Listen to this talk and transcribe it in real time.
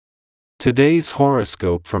Today's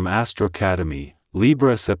horoscope from Astrocademy,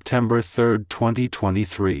 Libra September 3,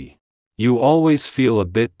 2023. You always feel a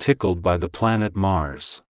bit tickled by the planet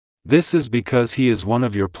Mars. This is because he is one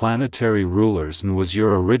of your planetary rulers and was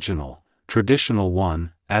your original, traditional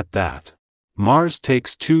one, at that. Mars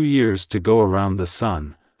takes 2 years to go around the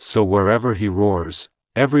Sun, so wherever he roars,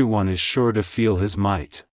 everyone is sure to feel his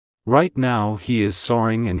might. Right now he is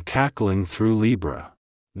soaring and cackling through Libra.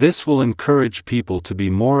 This will encourage people to be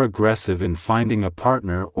more aggressive in finding a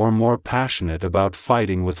partner or more passionate about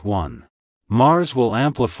fighting with one. Mars will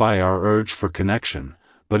amplify our urge for connection,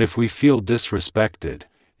 but if we feel disrespected,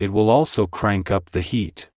 it will also crank up the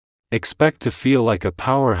heat. Expect to feel like a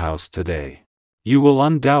powerhouse today. You will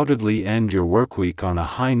undoubtedly end your workweek on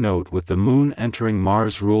a high note with the moon entering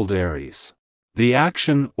Mars-ruled Aries. The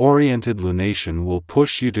action-oriented lunation will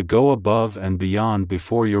push you to go above and beyond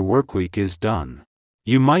before your workweek is done.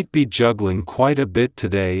 You might be juggling quite a bit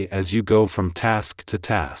today as you go from task to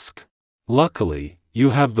task. Luckily, you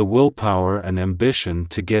have the willpower and ambition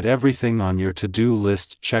to get everything on your to-do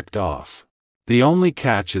list checked off. The only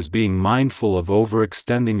catch is being mindful of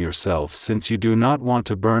overextending yourself since you do not want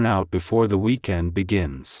to burn out before the weekend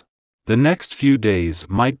begins. The next few days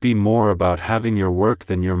might be more about having your work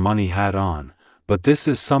than your money hat on, but this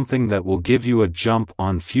is something that will give you a jump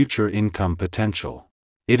on future income potential.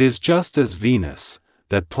 It is just as Venus,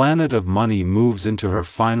 that planet of money, moves into her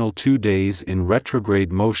final 2 days in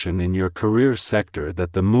retrograde motion in your career sector,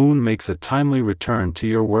 that the moon makes a timely return to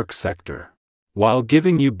your work sector. While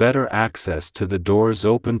giving you better access to the doors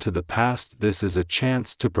open to the past, this is a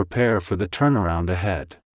chance to prepare for the turnaround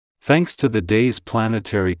ahead. Thanks to the day's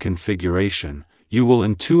planetary configuration, you will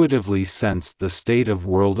intuitively sense the state of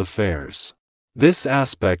world affairs. This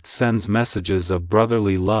aspect sends messages of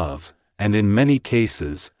brotherly love, and in many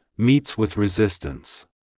cases, meets with resistance.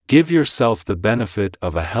 Give yourself the benefit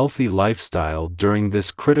of a healthy lifestyle during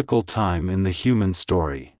this critical time in the human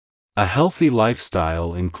story. A healthy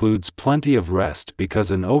lifestyle includes plenty of rest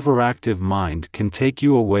because an overactive mind can take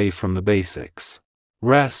you away from the basics.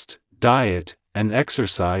 Rest, diet, and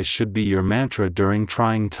exercise should be your mantra during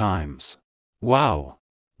trying times. Wow!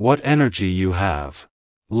 What energy you have!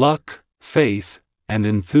 Luck, faith, and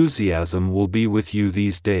enthusiasm will be with you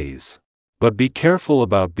these days. But be careful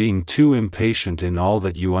about being too impatient in all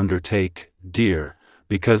that you undertake, dear,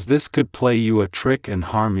 because this could play you a trick and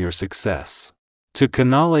harm your success. To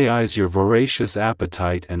canalize your voracious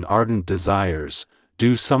appetite and ardent desires,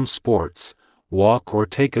 do some sports, walk or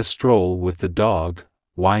take a stroll with the dog,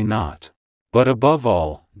 why not? But above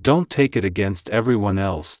all, don't take it against everyone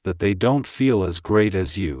else that they don't feel as great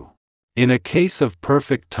as you. In a case of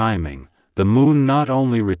perfect timing, the moon not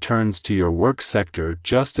only returns to your work sector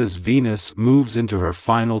just as Venus moves into her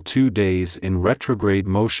final 2 days in retrograde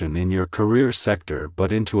motion in your career sector,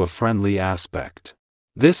 but into a friendly aspect.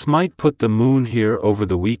 This might put the moon here over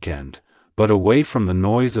the weekend, but away from the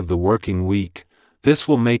noise of the working week. This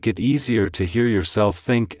will make it easier to hear yourself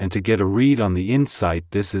think and to get a read on the insight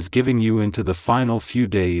this is giving you into the final few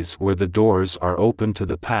days, where the doors are open to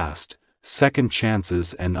the past, second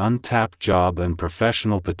chances, and untapped job and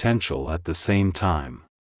professional potential at the same time.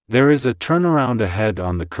 There is a turnaround ahead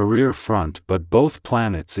on the career front, but both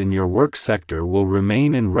planets in your work sector will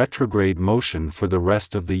remain in retrograde motion for the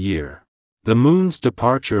rest of the year. The moon's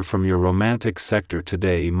departure from your romantic sector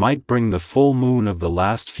today might bring the full moon of the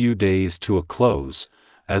last few days to a close,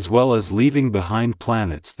 as well as leaving behind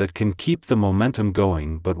planets that can keep the momentum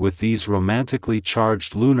going, but with these romantically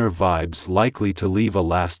charged lunar vibes likely to leave a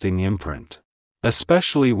lasting imprint.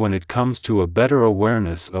 Especially when it comes to a better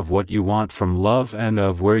awareness of what you want from love and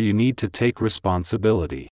of where you need to take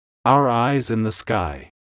responsibility. Our eyes in the sky.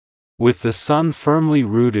 With the Sun firmly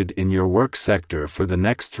rooted in your work sector for the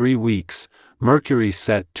next 3 weeks, Mercury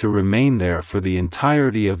set to remain there for the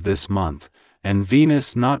entirety of this month, and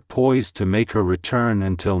Venus not poised to make her return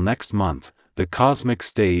until next month, the cosmic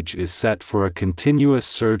stage is set for a continuous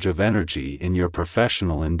surge of energy in your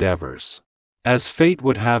professional endeavors. As fate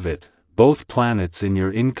would have it, both planets in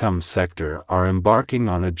your income sector are embarking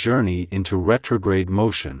on a journey into retrograde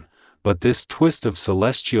motion, but this twist of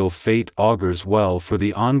celestial fate augurs well for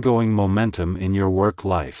the ongoing momentum in your work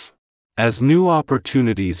life. As new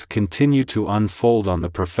opportunities continue to unfold on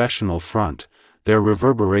the professional front, their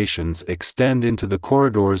reverberations extend into the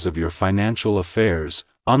corridors of your financial affairs,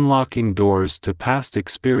 unlocking doors to past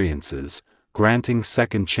experiences, granting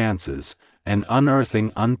second chances, and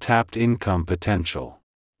unearthing untapped income potential.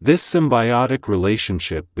 This symbiotic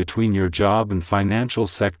relationship between your job and financial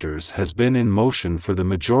sectors has been in motion for the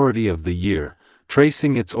majority of the year,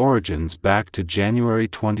 tracing its origins back to January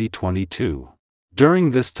 2022. During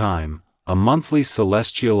this time, a monthly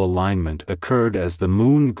celestial alignment occurred as the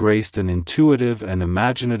moon graced an intuitive and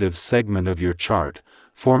imaginative segment of your chart,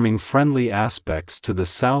 forming friendly aspects to the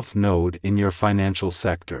south node in your financial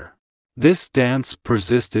sector. This dance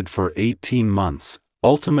persisted for 18 months,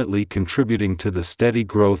 ultimately contributing to the steady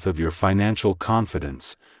growth of your financial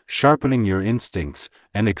confidence, sharpening your instincts,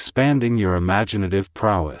 and expanding your imaginative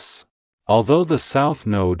prowess. Although the South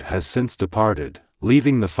Node has since departed,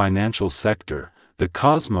 leaving the financial sector, the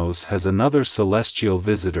cosmos has another celestial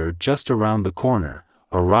visitor just around the corner,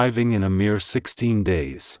 arriving in a mere 16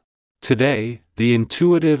 days. Today, the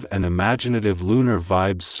intuitive and imaginative lunar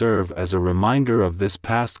vibes serve as a reminder of this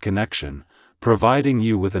past connection, providing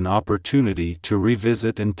you with an opportunity to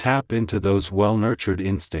revisit and tap into those well-nurtured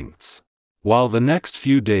instincts. While the next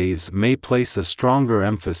few days may place a stronger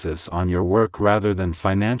emphasis on your work rather than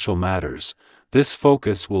financial matters, this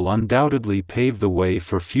focus will undoubtedly pave the way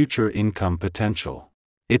for future income potential.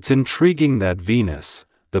 It's intriguing that Venus,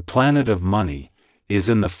 the planet of money, is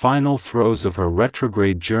in the final throes of her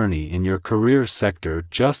retrograde journey in your career sector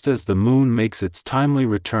just as the moon makes its timely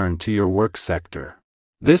return to your work sector.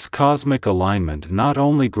 This cosmic alignment not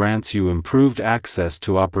only grants you improved access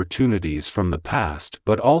to opportunities from the past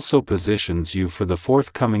but also positions you for the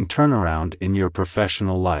forthcoming turnaround in your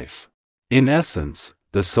professional life. In essence,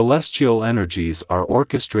 the celestial energies are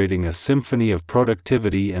orchestrating a symphony of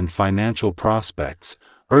productivity and financial prospects,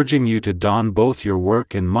 urging you to don both your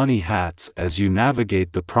work and money hats as you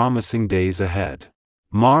navigate the promising days ahead.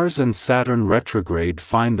 Mars and Saturn retrograde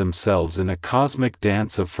find themselves in a cosmic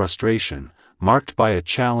dance of frustration, marked by a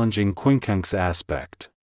challenging quincunx aspect.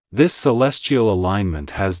 This celestial alignment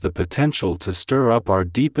has the potential to stir up our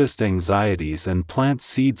deepest anxieties and plant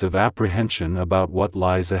seeds of apprehension about what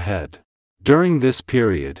lies ahead. During this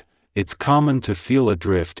period, it's common to feel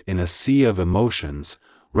adrift in a sea of emotions,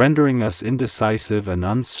 rendering us indecisive and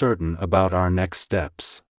uncertain about our next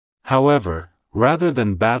steps. However, rather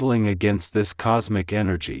than battling against this cosmic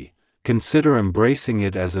energy, consider embracing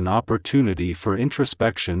it as an opportunity for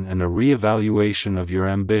introspection and a re-evaluation of your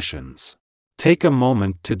ambitions. Take a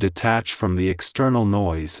moment to detach from the external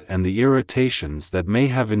noise and the irritations that may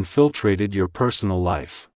have infiltrated your personal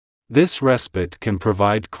life. This respite can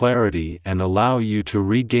provide clarity and allow you to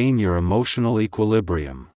regain your emotional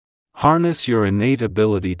equilibrium. Harness your innate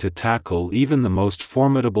ability to tackle even the most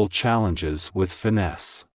formidable challenges with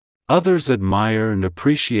finesse. Others admire and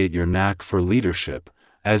appreciate your knack for leadership,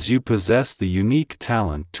 as you possess the unique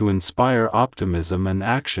talent to inspire optimism and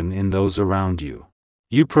action in those around you.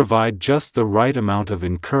 You provide just the right amount of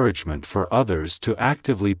encouragement for others to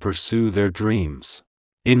actively pursue their dreams.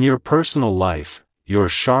 In your personal life, your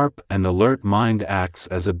sharp and alert mind acts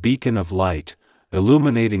as a beacon of light,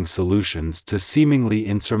 illuminating solutions to seemingly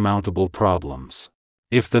insurmountable problems.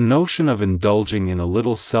 If the notion of indulging in a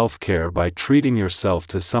little self-care by treating yourself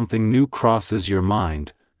to something new crosses your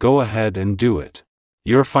mind, go ahead and do it.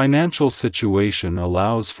 Your financial situation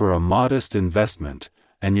allows for a modest investment,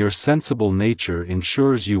 and your sensible nature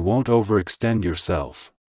ensures you won't overextend yourself.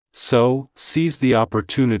 So, seize the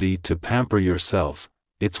opportunity to pamper yourself.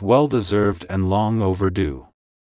 It's well-deserved and long overdue.